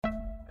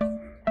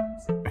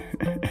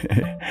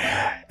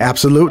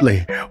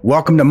Absolutely.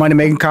 Welcome to Money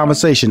Making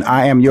Conversation.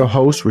 I am your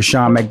host,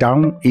 Rushion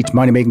McDonald. Each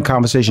Money Making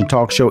Conversation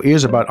talk show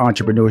is about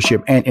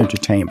entrepreneurship and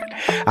entertainment.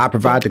 I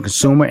provide the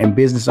consumer and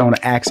business owner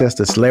access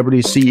to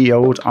celebrities,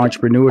 CEOs,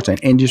 entrepreneurs, and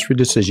industry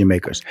decision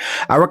makers.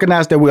 I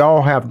recognize that we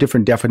all have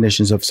different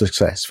definitions of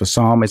success. For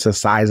some, it's a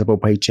sizable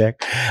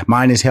paycheck.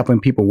 Mine is helping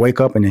people wake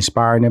up and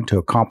inspiring them to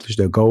accomplish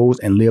their goals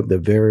and live their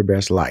very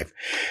best life.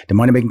 The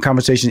Money Making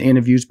Conversation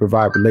interviews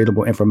provide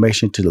relatable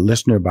information to the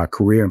listener about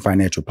career and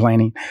financial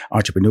planning,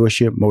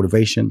 entrepreneurship,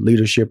 motivation,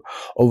 leadership,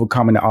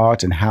 overcoming the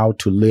odds, and how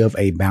to live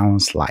a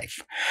balanced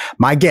life.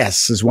 My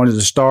guest is one of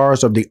the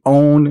stars of the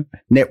OWN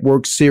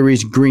network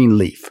series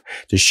Greenleaf.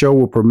 The show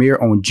will premiere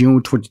on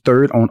June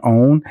 23rd on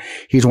OWN.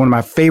 He's one of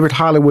my favorite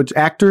Hollywood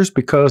actors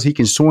because he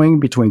can swing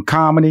between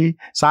comedy,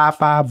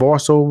 sci-fi,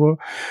 voiceover,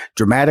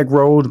 dramatic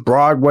roles,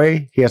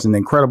 Broadway. He has an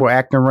incredible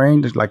acting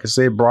range. Like I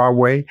said,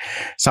 Broadway.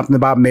 Something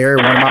About Mary,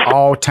 one of my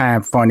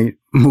all-time funny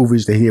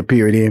movies that he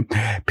appeared in.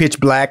 Pitch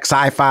Black,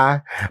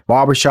 Sci-Fi,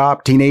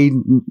 Barbershop, Teenage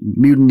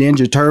Mutant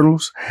Ninja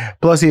Turtles.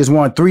 Plus, he has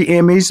won 3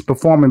 Emmys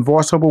performing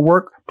voiceover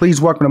work. Please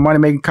welcome to Money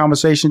Making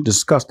Conversation to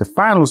discuss the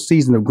final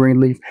season of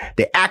Greenleaf,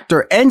 the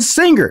actor and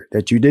singer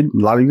that a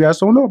lot of you guys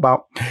don't know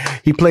about.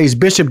 He plays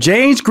Bishop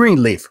James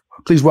Greenleaf.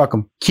 Please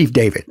welcome Keith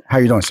David. How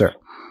you doing, sir?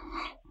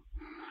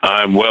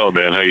 I'm well,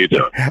 man. How you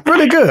doing?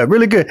 Really good,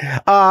 really good.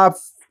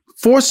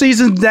 4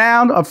 seasons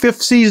down, a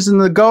 5th season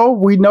to go.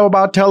 We know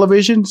about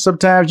television.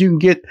 Sometimes you can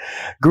get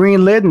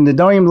greenlit and it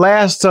don't even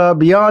last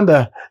beyond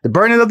the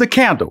burning of the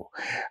candle.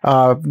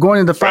 Going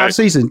into 5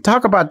 seasons.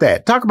 Talk about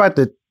that. Talk about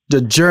the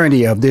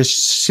journey of this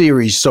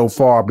series so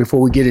far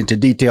before we get into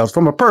details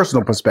from a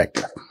personal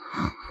perspective.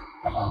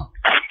 Well,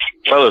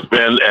 it's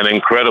been an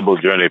incredible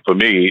journey for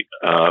me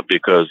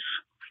because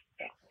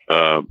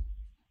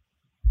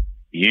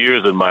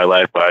years in my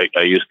life, I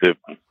used to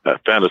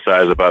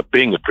fantasize about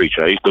being a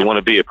preacher. I used to want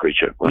to be a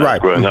preacher when I was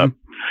growing up,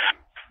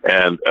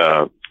 and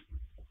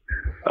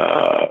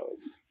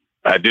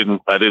I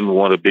didn't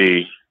want to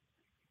be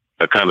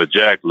a kind of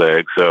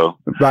jackleg. So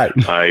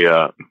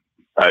I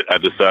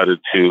decided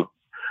to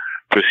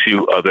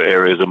pursue other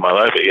areas of my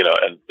life,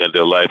 and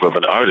the life of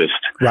an artist.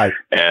 Right.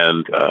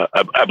 And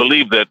I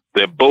believe that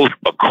they're both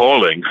a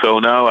calling. So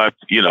now I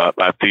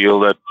feel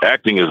that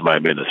acting is my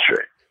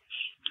ministry.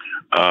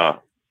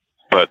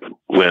 But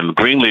when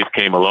Greenleaf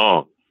came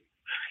along,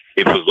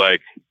 it was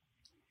like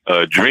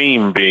a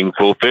dream being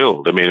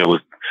fulfilled. I mean, it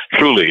was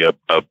truly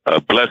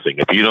a blessing.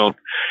 If you don't,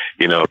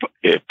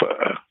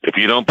 if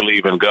you don't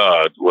believe in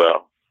God,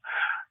 well,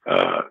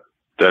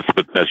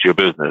 that's your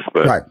business.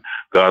 But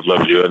God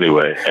loves you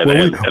anyway. I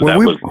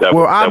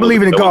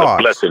believe in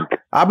God.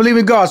 I believe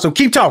in God. So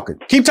keep talking.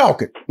 Keep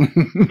talking.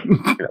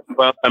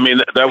 Well, I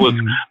mean, that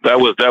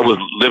was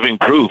living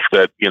proof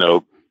that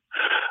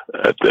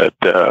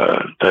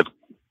that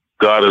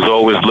God is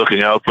always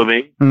looking out for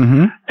me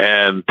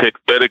and takes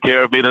better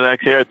care of me than I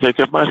take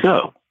care of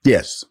myself.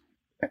 Yes,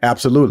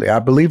 absolutely. I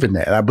believe in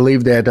that. I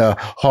believe that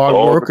hard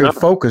work and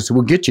focus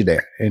will get you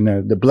there.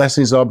 And the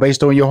blessings are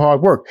based on your hard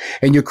work.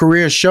 And your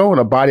career has shown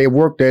a body of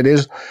work that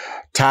is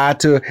tied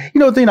to,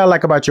 the thing I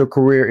like about your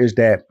career is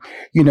that,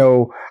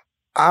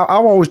 I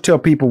always tell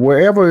people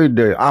wherever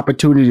the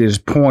opportunity is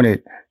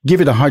pointed,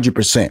 give it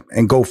 100%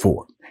 and go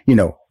for it.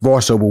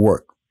 Voiceover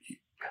work,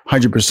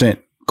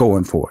 100%.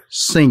 Going for it.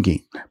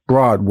 Singing,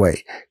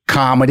 Broadway,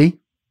 comedy,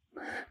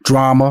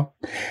 drama.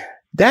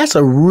 That's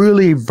a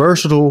really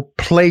versatile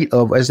plate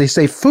of, as they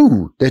say,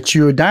 food that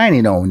you're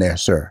dining on there,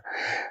 sir.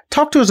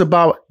 Talk to us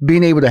about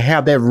being able to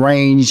have that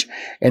range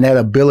and that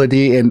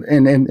ability and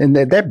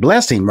that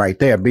blessing right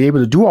there, be able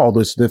to do all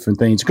those different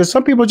things. Because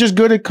some people are just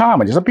good at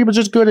comedy. Some people are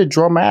just good at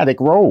dramatic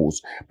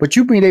roles. But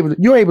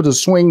you're able to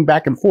swing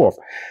back and forth.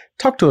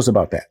 Talk to us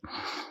about that.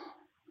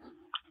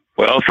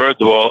 Well, first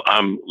of all,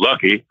 I'm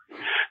lucky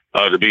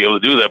to be able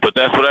to do that, but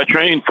that's what I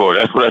trained for.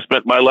 That's what I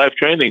spent my life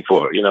training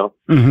for.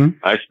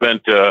 I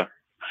spent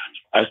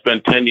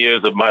 10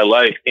 years of my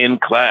life in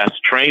class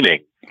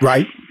training.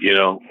 Right.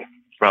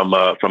 From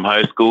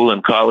high school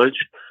and college,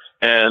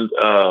 and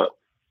the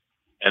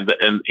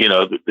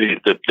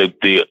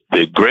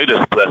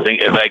greatest blessing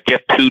is I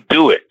get to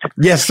do it.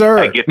 Yes, sir.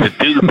 I get to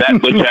do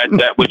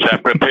that which I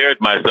prepared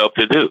myself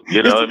to do.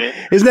 What I mean?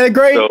 Isn't that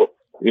great? So,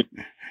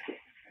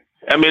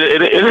 I mean,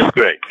 it is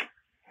great.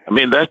 I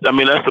mean, that's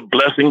a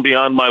blessing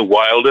beyond my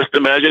wildest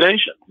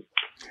imagination.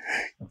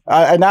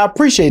 And I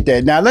appreciate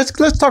that. Now let's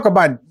talk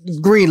about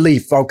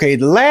Greenleaf. Okay,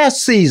 the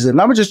last season.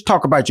 I'm gonna just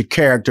talk about your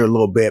character a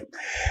little bit,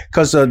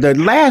 because the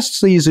last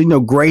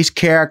season, Grace's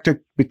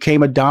character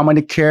became a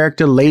dominant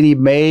character, Lady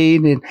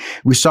Maid, and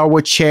we saw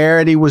what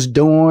Charity was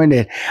doing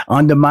and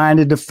undermined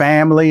the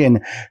family,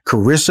 and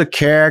Carissa's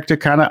character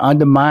kind of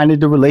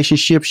undermined the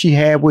relationship she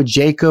had with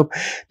Jacob.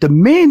 The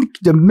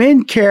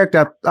men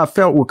character I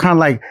felt were kind of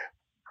like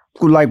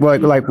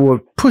were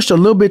pushed a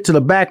little bit to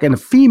the back, and the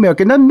female,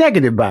 nothing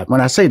negative about it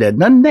when I say that,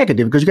 nothing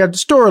negative, because you got the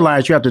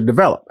storylines you have to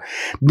develop.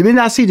 Then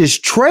I see this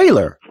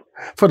trailer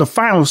for the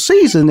final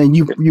season, and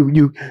you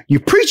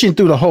preaching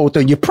through the whole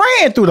thing, you're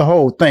praying through the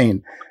whole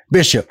thing,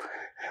 Bishop.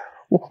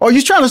 Are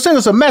you trying to send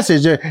us a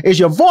message? Is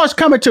your voice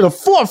coming to the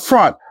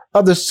forefront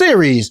of the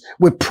series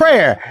with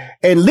prayer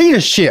and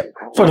leadership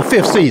for the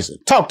 5th season?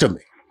 Talk to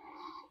me.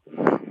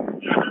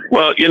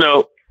 Well,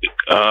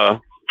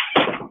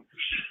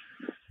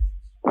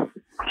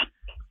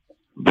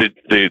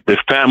 the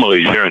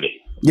family journey,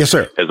 yes,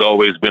 sir, has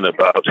always been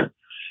about,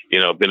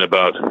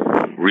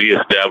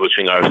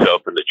 reestablishing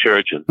ourselves in the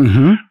church and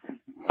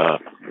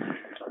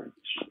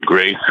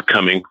Grace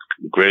coming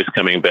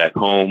back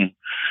home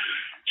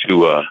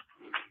to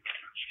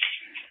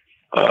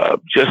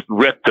just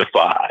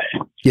rectify,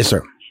 yes,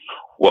 sir,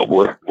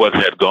 what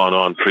had gone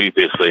on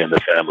previously in the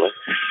family.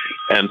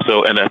 And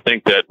I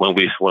think that when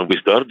we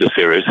started the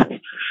series,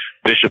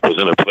 Bishop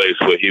was in a place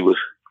where he was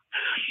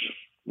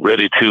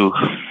ready to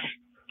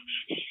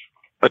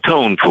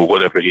atone for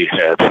whatever he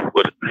had,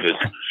 what his,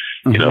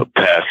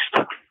 past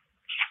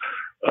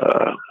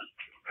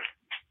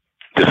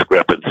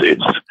discrepancies,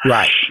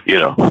 right?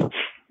 And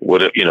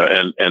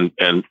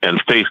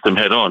face them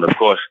head on. Of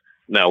course,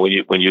 now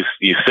when you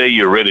say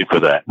you're ready for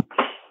that,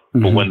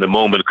 but when the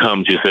moment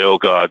comes, you say, "Oh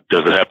God,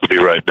 does it have to be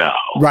right now?"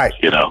 Right.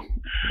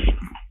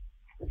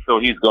 So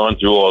he's gone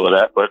through all of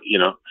that, but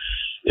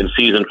in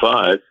season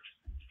 5,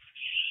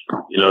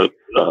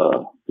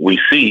 we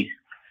see,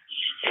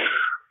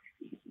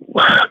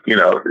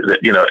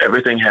 that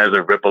everything has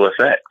a ripple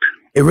effect.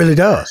 It really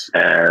does.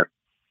 And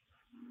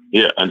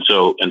and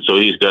so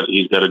he's got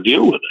to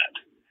deal with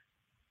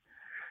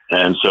that.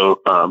 And so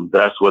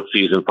that's what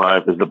season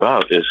 5 is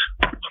about, is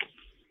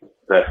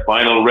that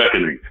final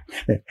reckoning.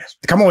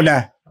 Come on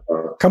now.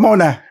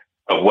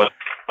 Of what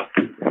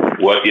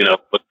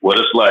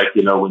it's like,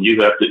 when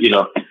you have to,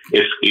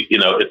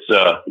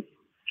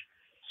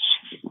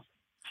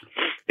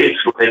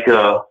 it's like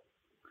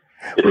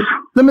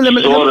let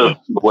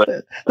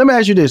me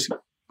ask you this,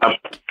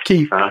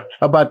 Keith,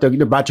 about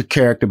your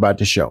character, about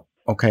the show,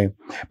 okay?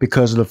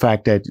 Because of the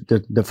fact that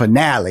the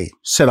finale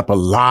set up a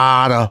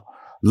lot of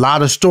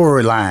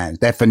storylines.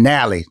 That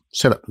finale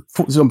set up.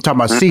 I'm talking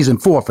about season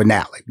 4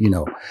 finale.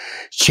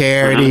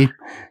 Charity.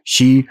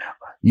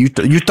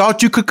 You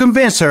thought you could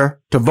convince her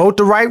to vote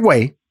the right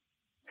way.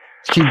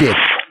 She didn't.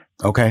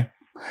 Okay.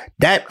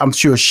 That, I'm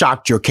sure,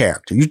 shocked your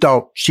character. You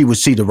thought she would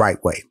see the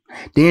right way.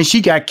 Then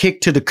she got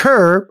kicked to the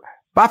curb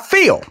by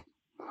Phil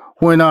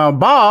when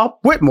Bob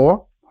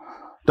Whitmore,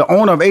 the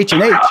owner of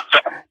H&H,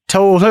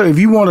 told her, if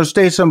you want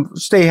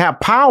to have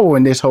power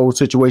in this whole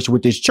situation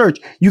with this church,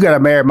 you got to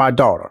marry my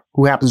daughter,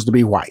 who happens to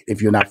be white,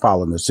 if you're not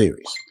following the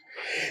series.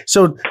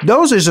 So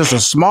those is just a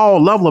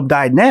small level of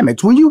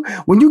dynamics. When you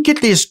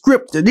get these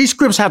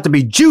scripts have to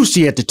be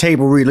juicy at the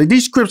table, really.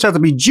 These scripts have to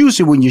be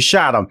juicy when you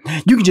shot them.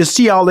 You can just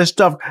see all this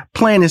stuff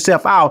playing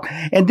itself out.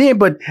 And then,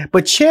 but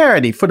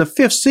Charity, for the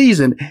 5th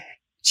season,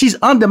 she's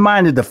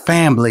undermined the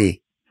family.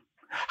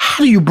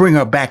 How do you bring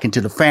her back into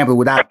the family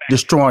without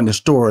destroying the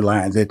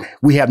storylines that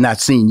we have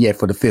not seen yet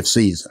for the 5th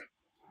season?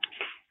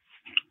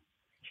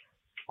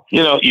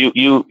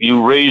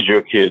 You raise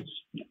your kids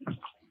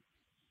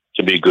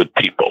to be good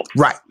people,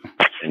 right?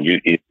 And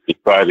you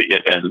try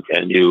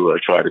to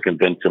try to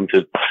convince them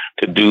to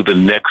do the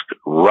next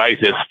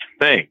rightest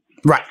thing,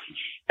 right?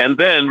 And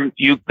then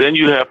you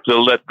have to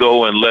let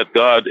go and let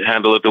God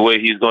handle it the way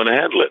He's going to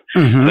handle it.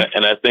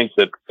 And I think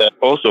that's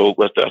also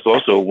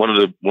one of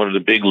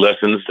the big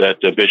lessons that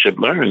Bishop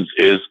learns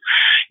is,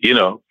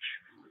 in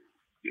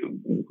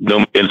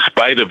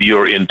spite of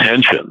your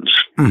intentions,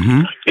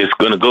 it's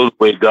going to go the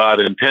way God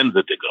intends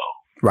it to go,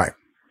 right?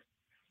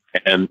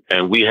 And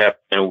we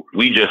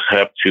just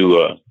have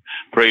to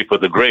pray for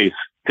the grace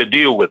to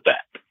deal with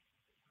that,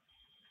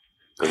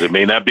 because it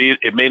may not be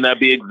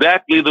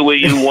exactly the way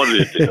you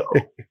wanted it to go,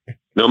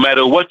 no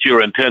matter what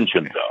your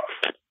intentions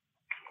are.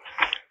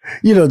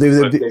 Deal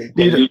with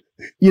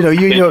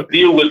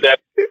that.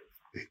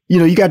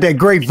 You got that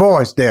great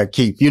voice there,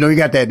 Keith. You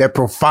got that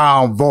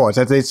profound voice.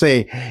 As they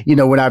say,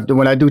 when I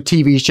do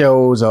TV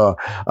shows or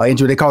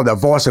they call it the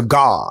voice of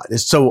God.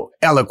 It's so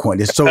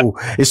eloquent. It's so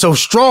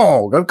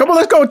strong. Come on,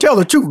 let's go tell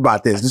the truth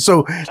about this. And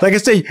so, like I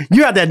say,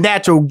 you have that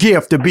natural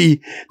gift to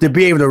be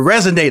able to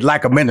resonate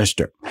like a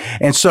minister.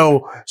 And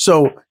so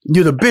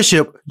you're the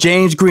Bishop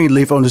James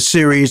Greenleaf on the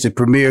series. It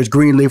premieres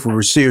Greenleaf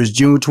premieres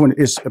June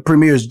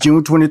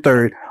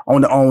 23rd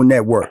on the OWN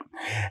network.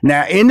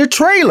 Now, in the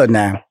trailer,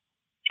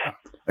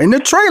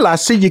 I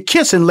see you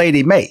kissing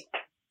Lady May.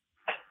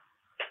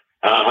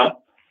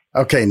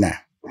 Okay, now.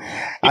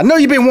 I know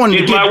you've been wanting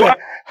to get back.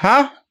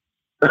 Huh?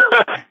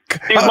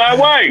 She's my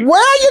wife.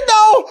 Well,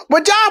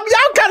 but y'all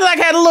kind of like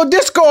had a little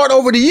discord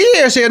over the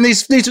years here in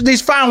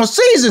these final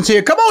seasons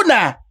here. Come on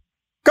now,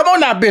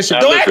 Bishop.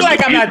 Don't act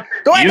like I'm not.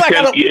 Don't act like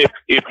I don't.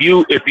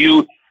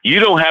 You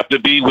don't have to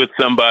be with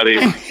somebody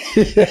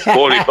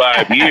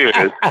 45 years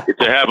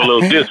to have a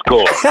little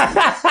discord,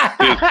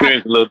 to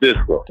experience a little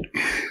discord.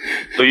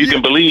 So you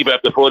can believe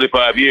after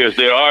 45 years,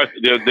 there are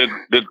going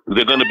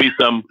to be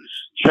some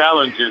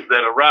challenges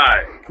that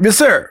arise. Yes,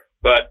 sir.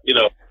 But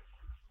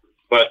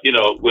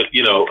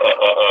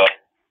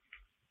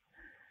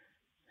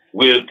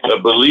with a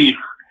belief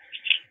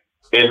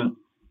in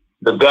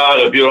the God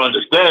of your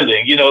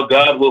understanding,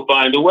 God will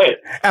find a way.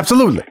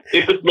 Absolutely.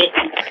 If it's meant,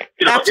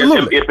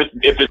 absolutely.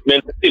 If it's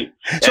meant to be,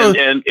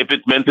 and if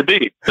it's meant to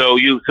be, so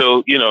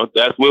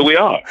that's where we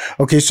are.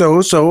 Okay,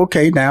 so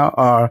okay,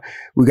 now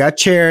we got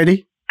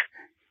Charity.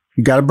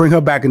 You got to bring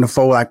her back in the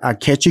fold. I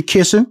catch you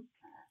kissing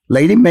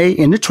Lady Mae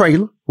in the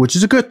trailer, which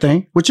is a good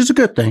thing.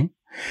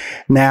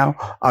 Now,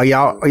 are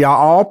y'all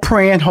all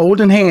praying,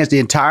 holding hands? The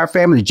entire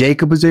family.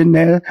 Jacob is in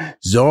there,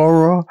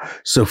 Zora,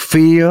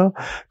 Sophia,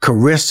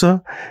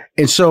 Carissa,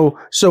 and so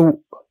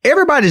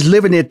everybody's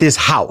living at this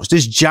house,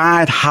 this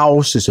giant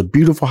house. It's a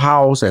beautiful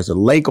house. There's a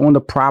lake on the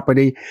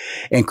property,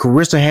 and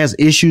Carissa has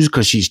issues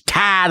because she's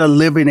tired of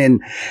living in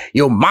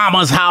your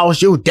mama's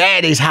house, your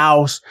daddy's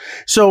house.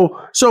 So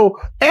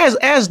as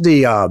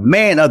the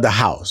man of the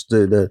house,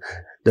 the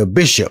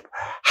bishop,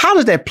 how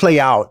does that play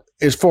out?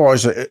 As far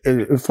as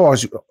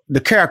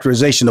the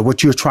characterization of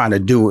what you're trying to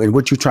do and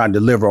what you're trying to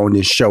deliver on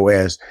this show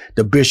as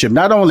the bishop,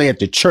 not only at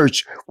the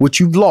church, which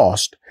you've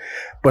lost,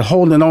 but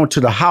holding on to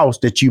the house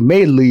that you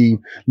may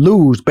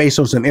lose based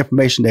on some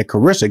information that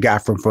Carissa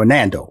got from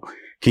Fernando.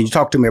 Can you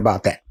talk to me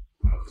about that?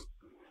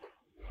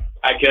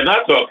 I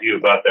cannot talk to you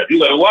about that. You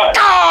got to watch.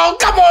 Oh,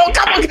 come on,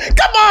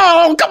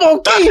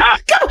 Key.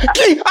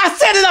 Key. I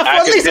set it up for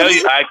at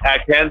least.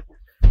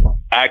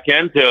 I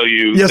can tell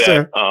you yes, that,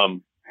 sir.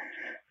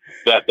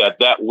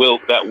 That will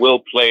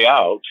play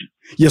out.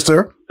 Yes,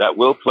 sir. That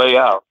will play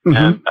out, mm-hmm.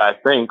 And I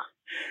think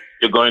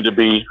you're going to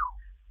be,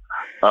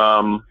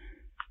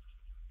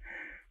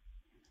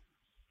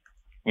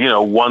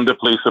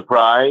 wonderfully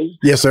surprised.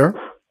 Yes, sir.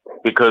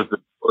 Because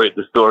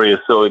the story is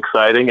so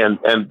exciting,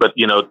 but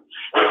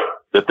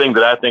the thing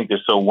that I think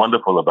is so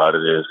wonderful about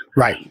it is,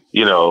 right.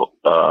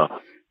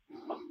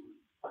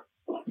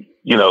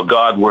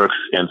 God works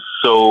in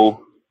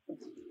so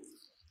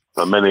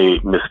many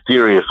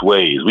mysterious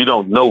ways. We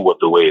don't know what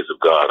the ways of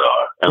God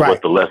are and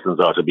what the lessons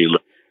are to be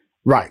learned.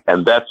 Right.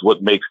 And that's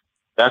what makes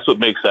I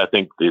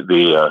think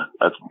the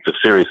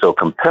series so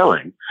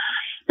compelling,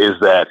 is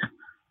that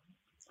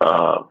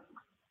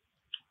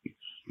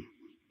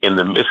in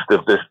the midst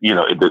of this,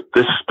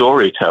 this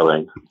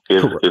storytelling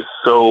is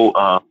so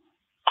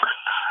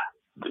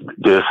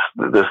there's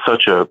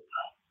such a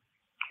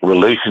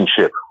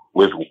relationship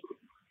with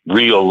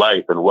real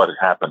life and what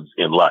happens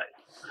in life.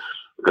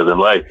 Because in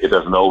life, it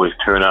doesn't always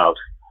turn out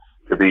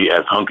to be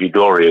as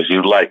hunky-dory as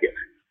you'd like it.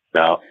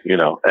 Now,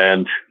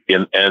 and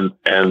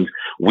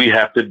we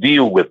have to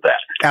deal with that.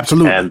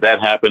 Absolutely. And that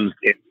happens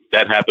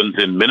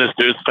in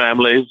ministers'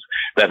 families,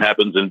 that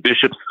happens in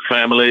bishops'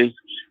 families,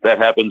 that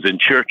happens in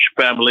church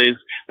families,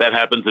 that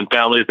happens in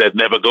families that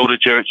never go to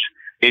church.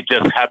 It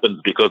just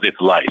happens because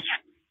it's life.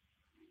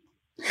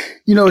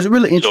 It's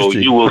really interesting. So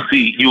you will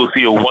see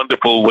a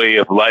wonderful way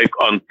of life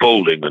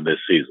unfolding in this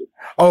season.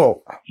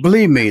 Oh,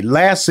 believe me,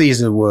 last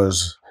season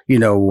was,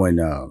 when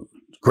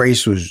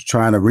Grace was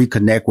trying to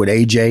reconnect with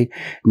AJ.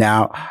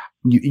 Now,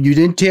 you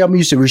didn't tell me.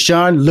 You said,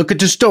 Rashawn, look at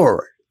the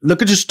story.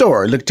 Look,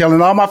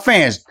 telling all my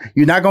fans,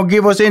 you're not going to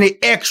give us any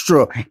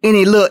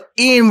little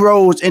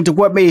inroads into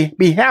what may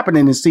be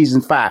happening in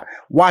season 5.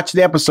 Watch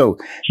the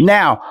episode.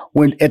 Now,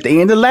 when at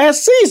the end of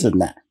last season,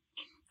 now,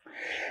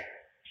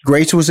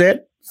 Grace was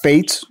at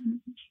Faith's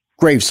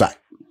gravesite.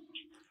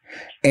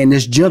 And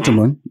this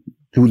gentleman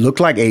who looked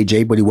like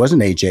AJ, but he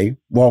wasn't AJ,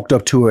 walked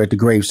up to her at the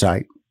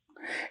gravesite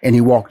and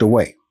he walked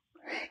away.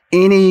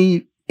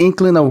 Any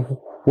inkling of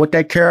what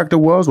that character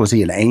was? Was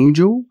he an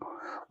angel?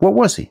 What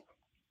was he?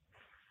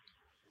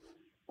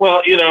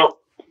 Well,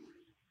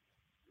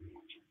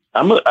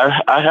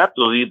 I have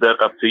to leave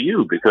that up to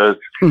you because,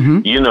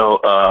 mm-hmm.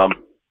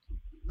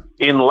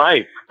 In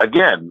life,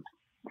 again,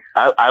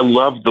 I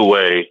love the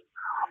way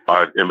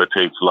art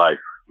imitates life.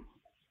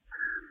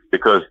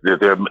 Because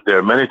there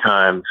are many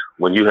times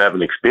when you have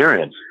an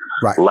experience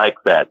like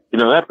that.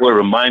 That boy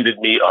reminded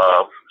me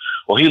of,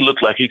 well, he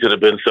looked like he could have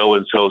been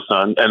so-and-so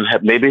son. And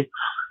maybe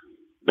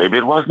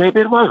it was,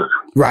 maybe it wasn't.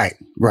 Right.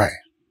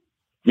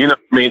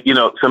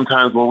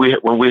 Sometimes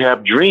when we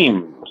have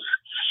dreams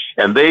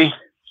and they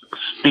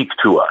speak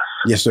to us.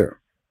 Yes, sir.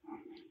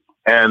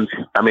 And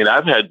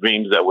I've had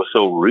dreams that were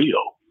so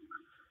real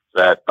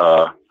that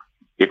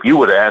if you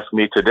would ask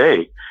me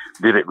today,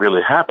 did it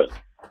really happen?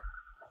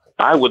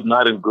 I would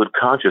not in good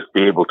conscience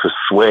be able to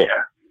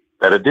swear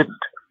that it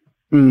didn't.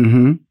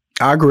 Mm-hmm.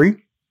 I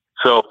agree.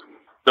 So,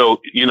 that's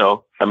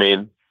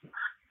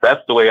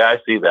the way I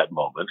see that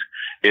moment,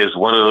 is it's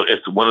one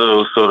of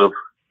those sort of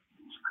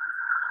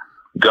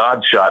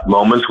God shot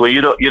moments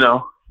where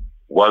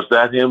was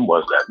that him?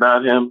 Was that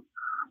not him?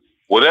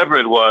 Whatever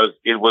it was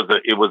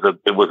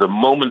a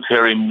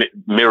momentary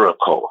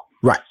miracle.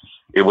 Right.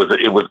 It was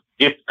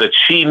if that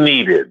she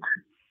needed.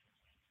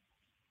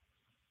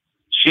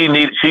 She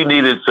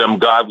needed some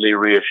godly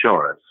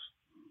reassurance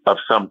of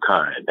some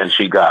kind, and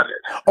she got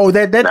it. Oh,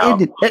 that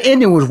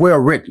ending was well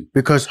written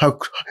because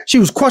she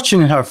was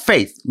questioning her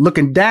faith,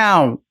 looking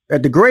down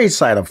at the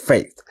gravesite of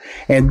Faith,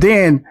 and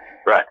then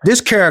this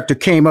character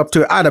came up to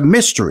her out of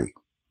mystery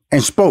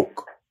and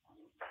spoke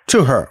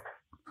to her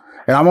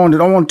And I want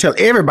to tell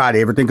everybody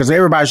everything, because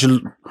everybody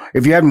should,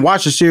 if you haven't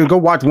watched the series, go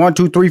watch 1,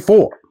 2, 3,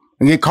 4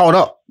 and get caught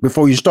up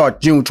before you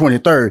start June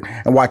 23rd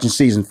and watching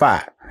season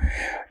 5.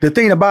 The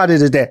thing about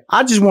it is that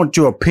I just want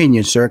your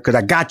opinion, sir, because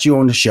I got you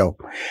on the show.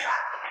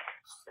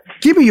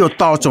 Give me your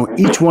thoughts on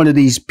each one of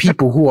these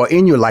people who are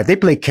in your life. They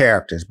play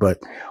characters, but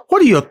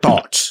what are your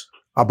thoughts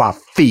about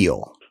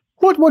Phil?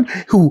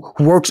 Who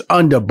works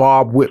under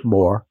Bob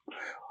Whitmore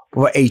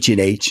or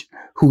H&H?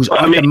 Who's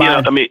again,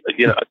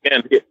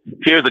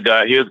 here's a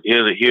guy.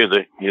 Here's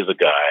a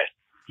guy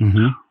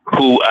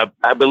who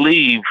I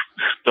believe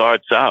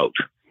starts out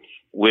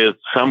with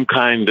some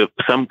kind of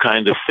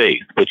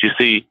faith, but you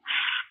see,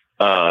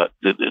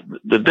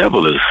 the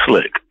devil is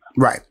slick,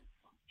 right?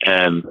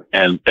 And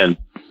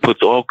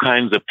puts all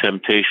kinds of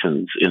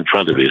temptations in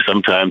front of you.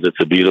 Sometimes it's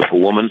a beautiful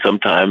woman.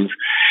 Sometimes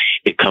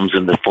it comes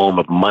in the form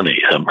of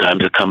money.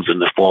 Sometimes it comes in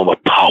the form of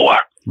power.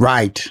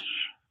 Right.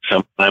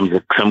 Sometimes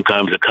it comes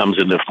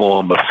in the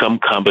form of some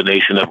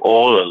combination of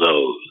all of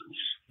those.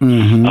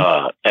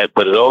 But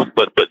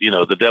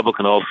the devil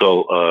can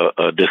also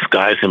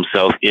disguise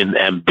himself in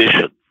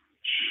ambition,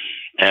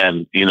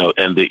 and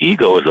the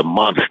ego is a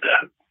monster,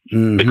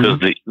 because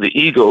the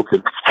ego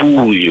can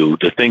fool you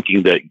to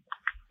thinking that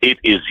it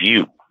is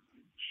you,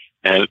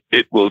 and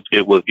it will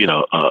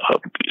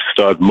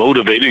start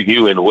motivating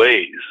you in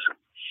ways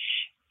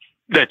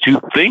that you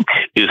think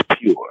is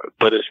pure,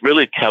 but it's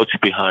really couched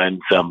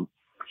behind some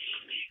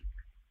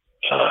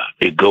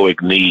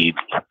egoic need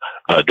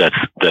that's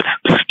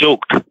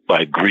stoked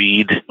by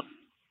greed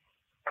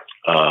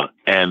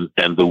and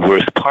the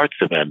worst parts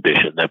of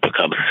ambition that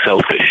becomes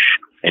selfish,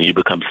 and you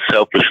become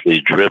selfishly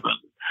driven,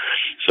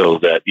 so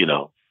that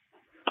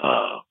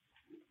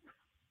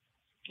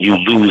you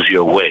lose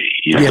your way.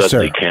 You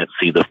suddenly can't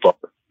see the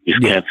forest. You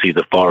can't see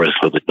the forest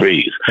for the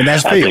trees. And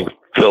that's Phil. I think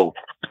Phil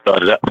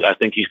started out. I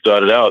think he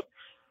started out,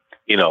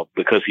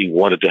 because he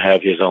wanted to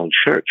have his own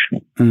church.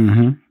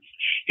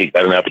 He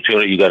got an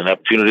opportunity. You got an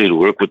opportunity to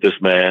work with this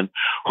man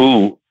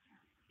who,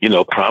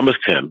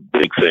 promised him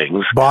big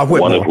things. Bob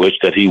Whitmore. One of which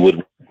that he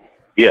would,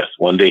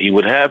 one day he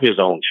would have his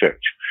own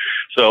church.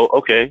 So,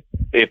 okay,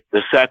 if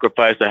the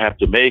sacrifice I have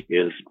to make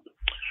is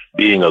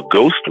being a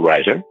ghost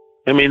writer,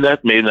 that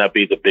may not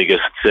be the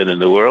biggest sin in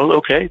the world.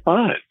 Okay,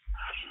 fine.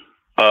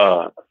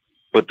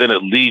 But then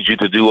it leads you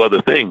to do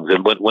other things.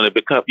 And when it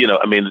becomes,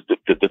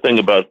 the thing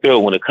about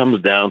Phil, when it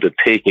comes down to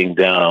taking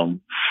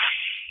down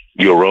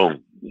your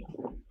own.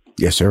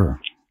 Yes, sir.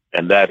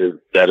 And that is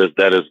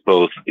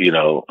both,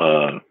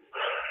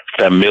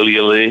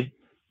 familially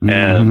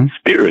and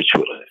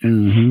spiritually.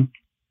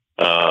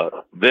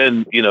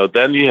 Then you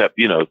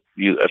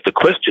have to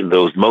question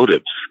those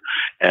motives,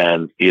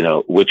 and,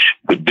 which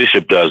the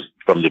bishop does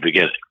from the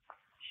beginning.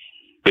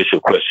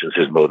 Bishop questions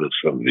his motives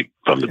from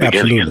the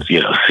beginning, and,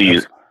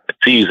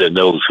 sees and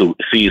knows who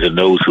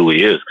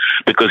he is,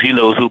 because he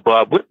knows who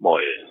Bob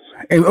Whitmore is.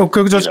 And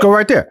okay, let's go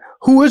right there.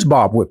 Who is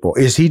Bob Whitmore?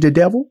 Is he the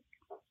devil?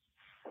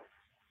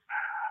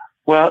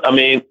 Well,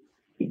 the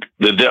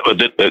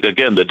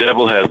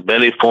devil has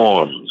many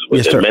forms,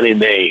 many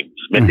names,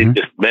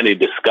 many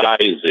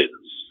disguises,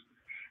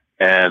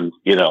 and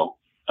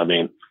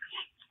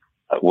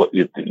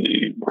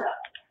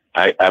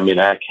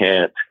I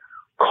can't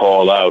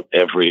call out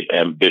every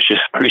ambitious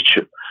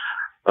preacher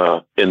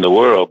in the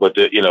world, but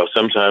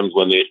sometimes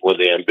when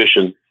the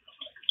ambition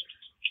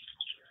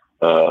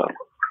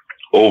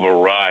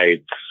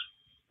overrides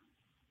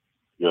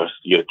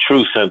your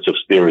true sense of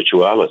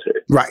spirituality,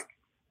 right?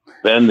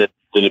 Then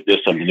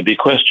there's something to be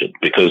questioned,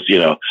 because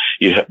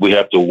we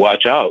have to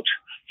watch out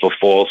for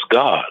false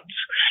gods,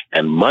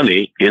 and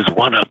money is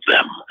one of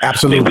them.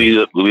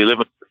 Absolutely, we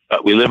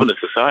live in a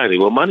society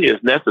where money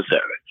is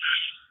necessary.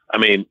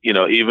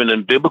 Even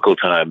in biblical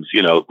times,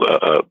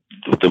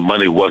 the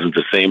money wasn't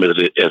the same as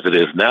it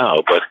is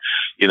now, but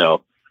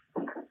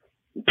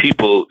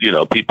people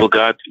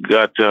got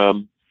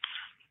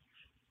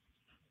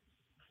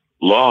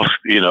lost.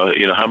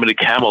 How many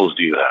camels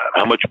do you have?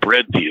 How much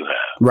bread do you have?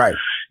 Right.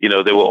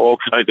 There were all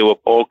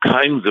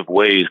kinds of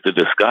ways to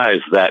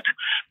disguise that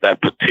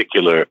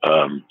particular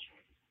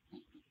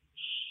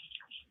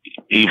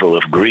evil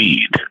of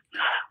greed.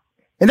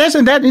 And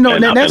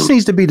that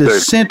seems to be the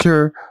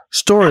center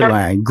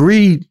storyline.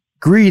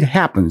 Greed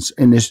happens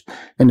in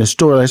the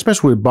story,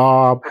 especially with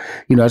Bob.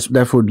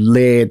 That's what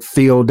led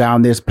Phil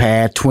down this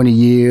path. 20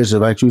 years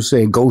of, like you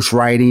say,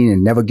 ghostwriting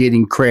and never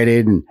getting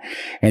credit,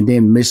 and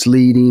then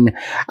misleading.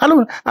 I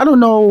don't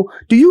know.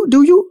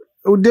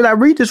 Did I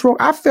read this wrong?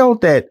 I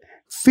felt that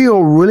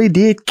Phil really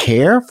did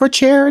care for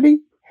charity,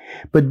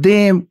 but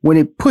then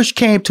when push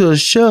came to a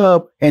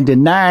shove and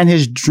denying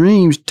his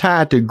dreams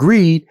tied to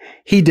greed,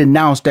 he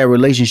denounced that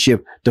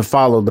relationship to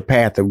follow the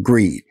path of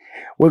greed.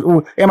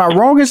 Am I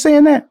wrong in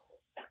saying that?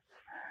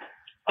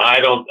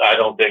 I don't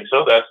think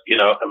so. That's,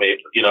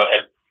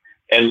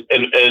 and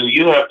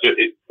you have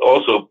to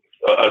also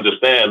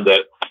understand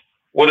that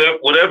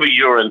whatever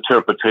your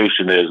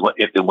interpretation is,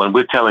 when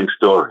we're telling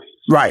stories,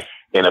 right,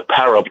 in a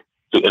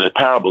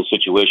parable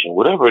situation,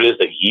 whatever it is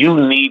that you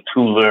need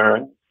to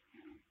learn,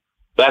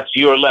 that's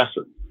your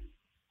lesson.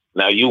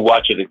 Now you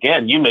watch it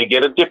again, you may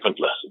get a different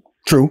lesson.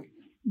 True.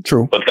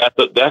 But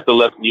that's the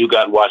lesson you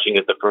got watching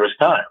it the first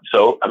time.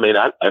 So, I mean,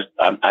 I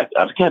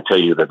can't tell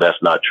you that that's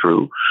not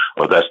true,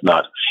 or that's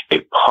not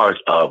a part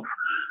of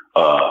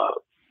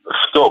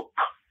scope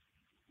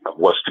of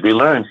what's to be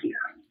learned here.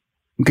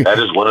 Okay. That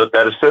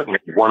is certainly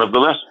one of the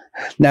lessons.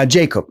 Now,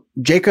 Jacob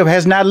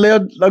has not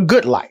lived a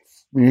good life.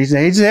 He's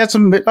had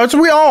some.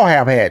 We all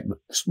have had.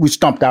 We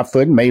stumped our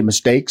foot and made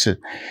mistakes,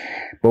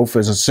 both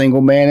as a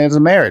single man and as a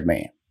married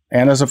man,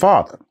 and as a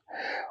father.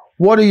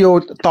 What are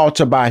your thoughts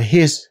about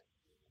his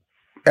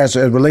as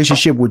a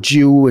relationship with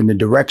you and the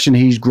direction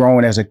he's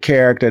grown as a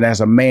character and as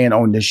a man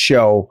on the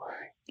show,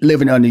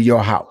 living under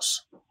your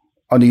house,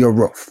 under your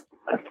roof?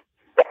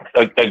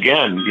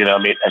 Again, I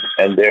mean,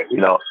 and there,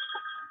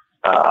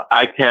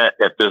 I can't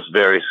at this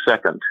very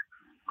second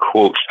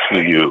quote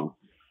to you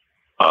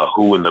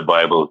who in the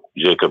Bible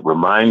Jacob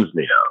reminds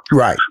me of.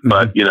 Right.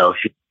 But,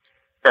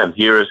 and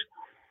here is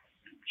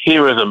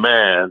a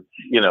man,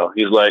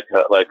 he's like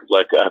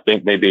I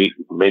think maybe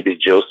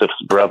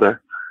Joseph's brothers.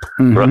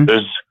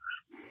 Here's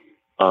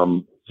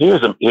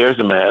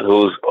a man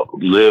who's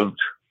lived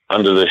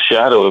under the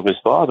shadow of his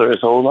father his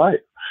whole life.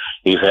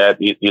 He's had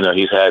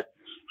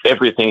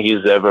everything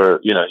he's ever,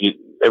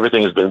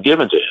 everything has been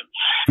given to him.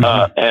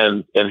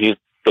 And he's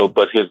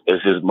but his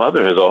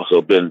mother has also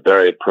been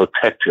very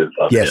protective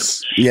of him.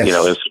 Yes. In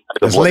spite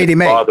of what his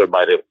father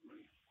might have.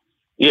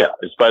 Yeah,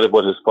 in spite of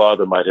what his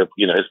father might have,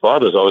 his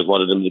father's always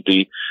wanted him to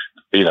be,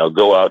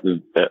 go out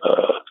and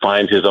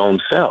find his own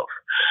self.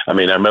 I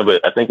mean, I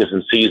think it's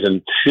in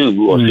season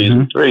 2 or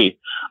season 3.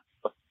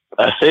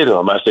 I say to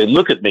him,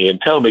 look at me and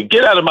tell me,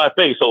 get out of my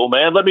face, old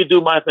man. Let me do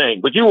my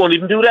thing. But you won't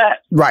even do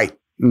that. Right.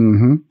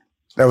 Mm-hmm.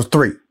 That was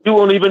 3. You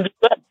won't even do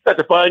that. You have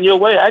to find your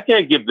way. I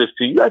can't give this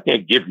to you. I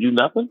can't give you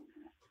nothing.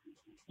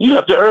 You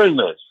have to earn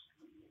this.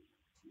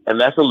 And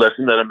that's a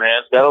lesson that a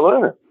man's got to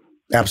learn.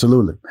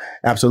 Absolutely.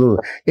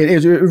 It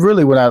is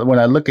really when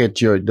I look at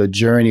the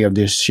journey of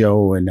this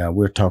show, and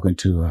we're talking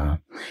to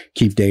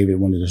Keith David,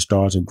 one of the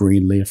stars of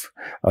Greenleaf.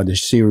 The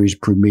series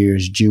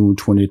premieres June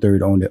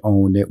 23rd on the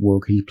OWN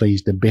network. He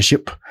plays the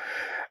bishop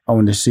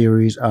on the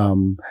series.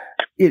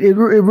 It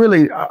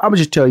really, I would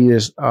just tell you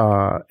this,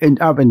 and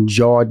I've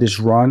enjoyed this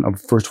run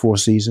of the first 4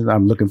 seasons.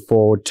 I'm looking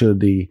forward to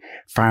the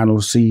final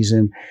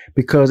season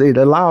because it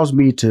allows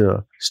me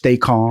to stay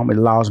calm. It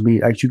allows me,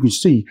 as you can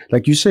see,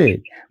 like you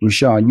said,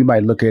 Rushion, you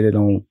might look at it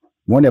on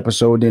one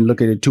episode, then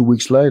look at it 2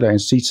 weeks later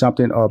and see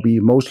something or be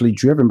emotionally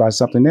driven by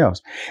something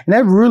else. And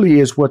that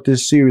really is what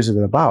this series is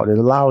about. It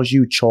allows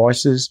you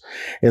choices.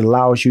 It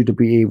allows you to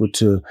be able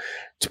to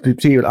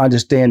be able to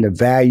understand the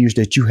values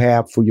that you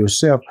have for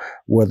yourself,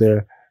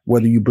 whether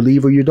you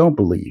believe or you don't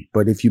believe.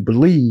 But if you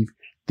believe,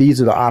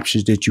 these are the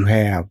options that you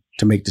have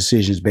to make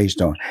decisions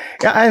based on.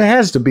 It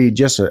has to be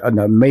just an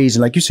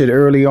amazing, like you said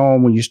early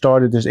on when you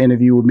started this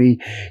interview with me,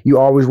 you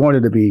always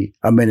wanted to be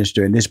a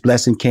minister. And this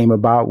blessing came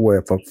about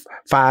where for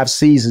 5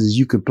 seasons,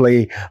 you could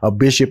play a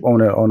bishop on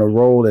a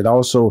role and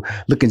also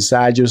look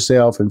inside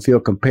yourself and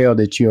feel compelled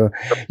that you're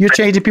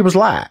changing people's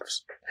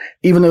lives.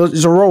 Even though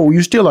it's a role,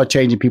 you still are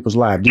changing people's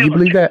lives. Do you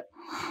believe that?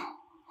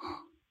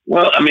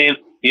 Well, I mean,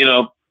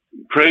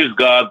 praise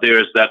God,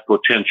 there's that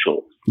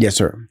potential. Yes,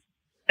 sir.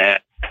 And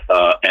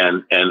I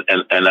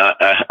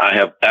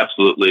have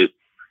absolutely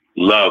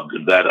loved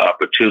that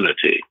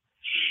opportunity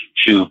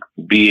to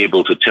be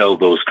able to tell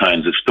those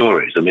kinds of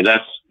stories. I mean,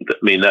 that's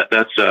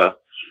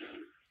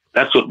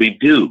what we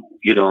do.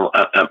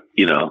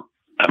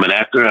 I'm an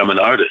actor. I'm an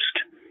artist,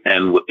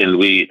 and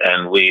we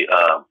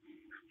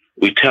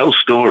tell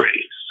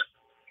stories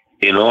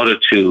in order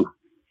to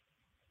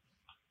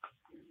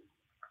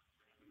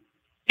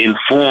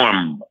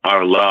inform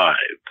our lives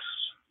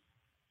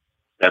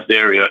that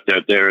there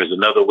is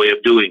another way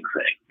of doing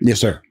things. Yes,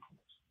 sir.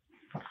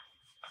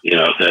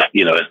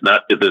 It's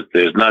not that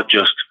there's not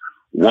just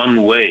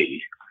one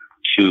way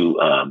to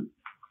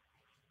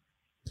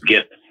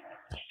get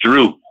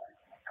through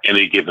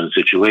any given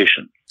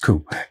situation.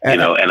 Cool. I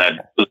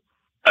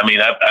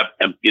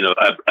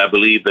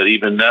believe that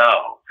even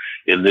now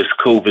in this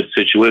COVID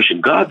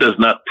situation, God does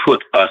not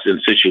put us in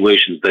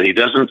situations that He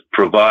doesn't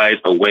provide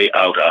a way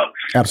out of.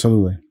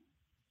 Absolutely.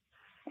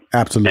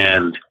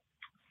 And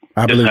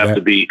I just have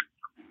to be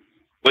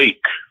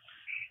awake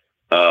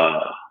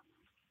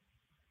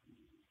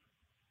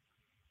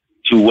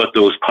to what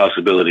those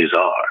possibilities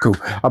are. Cool.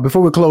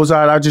 Before we close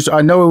out,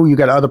 I know you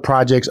got other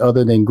projects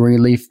other than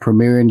Greenleaf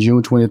premiering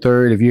June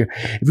 23rd. If you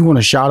want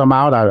to shout them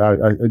out,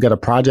 I got a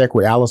project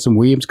with Allison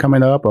Williams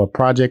coming up, a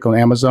project on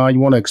Amazon. You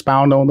want to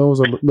expound on those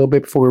a little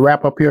bit before we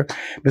wrap up here,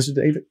 Mr.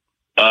 David?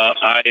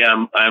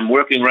 I'm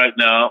working right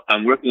now.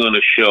 I'm working on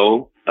a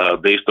show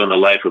based on the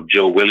life of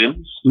Joe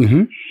Williams,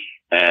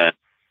 and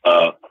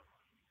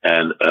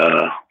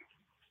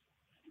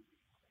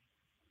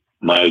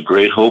my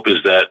great hope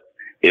is that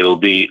it'll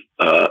be,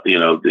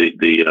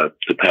 the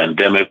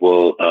pandemic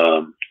will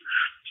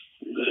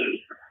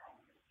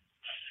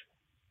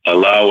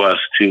allow us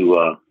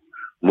to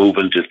move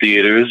into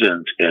theaters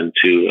and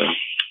to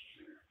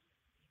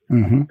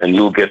and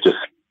you'll get to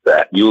see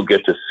that. You'll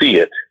get to see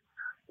it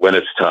when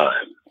it's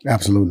time.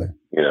 Absolutely.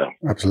 You know,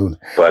 absolutely.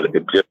 But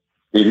it just,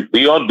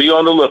 be on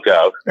the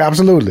lookout.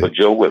 Absolutely. For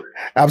Joe Willie.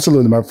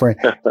 Absolutely, my friend.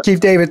 Chief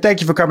David, thank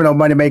you for coming on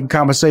Money Making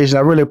Conversation.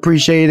 I really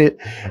appreciate it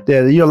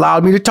that you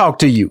allowed me to talk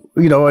to you.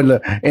 You know,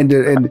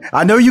 and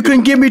I know you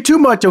couldn't give me too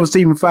much on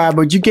season 5,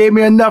 but you gave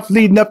me enough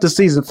leading up to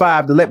season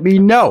 5 to let me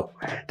know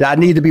that I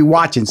need to be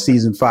watching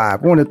season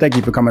 5. I want to thank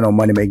you for coming on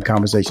Money Making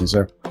Conversation,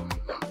 sir.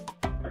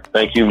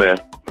 Thank you, man.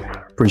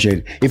 Appreciate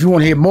it. If you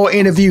want to hear more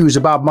interviews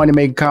about Money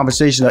Making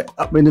Conversation,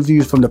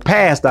 interviews from the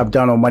past I've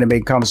done on Money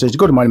Making Conversation,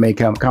 go to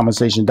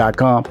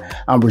moneymakingconversation.com.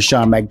 I'm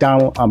Rushion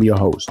McDonald. I'm your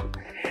host.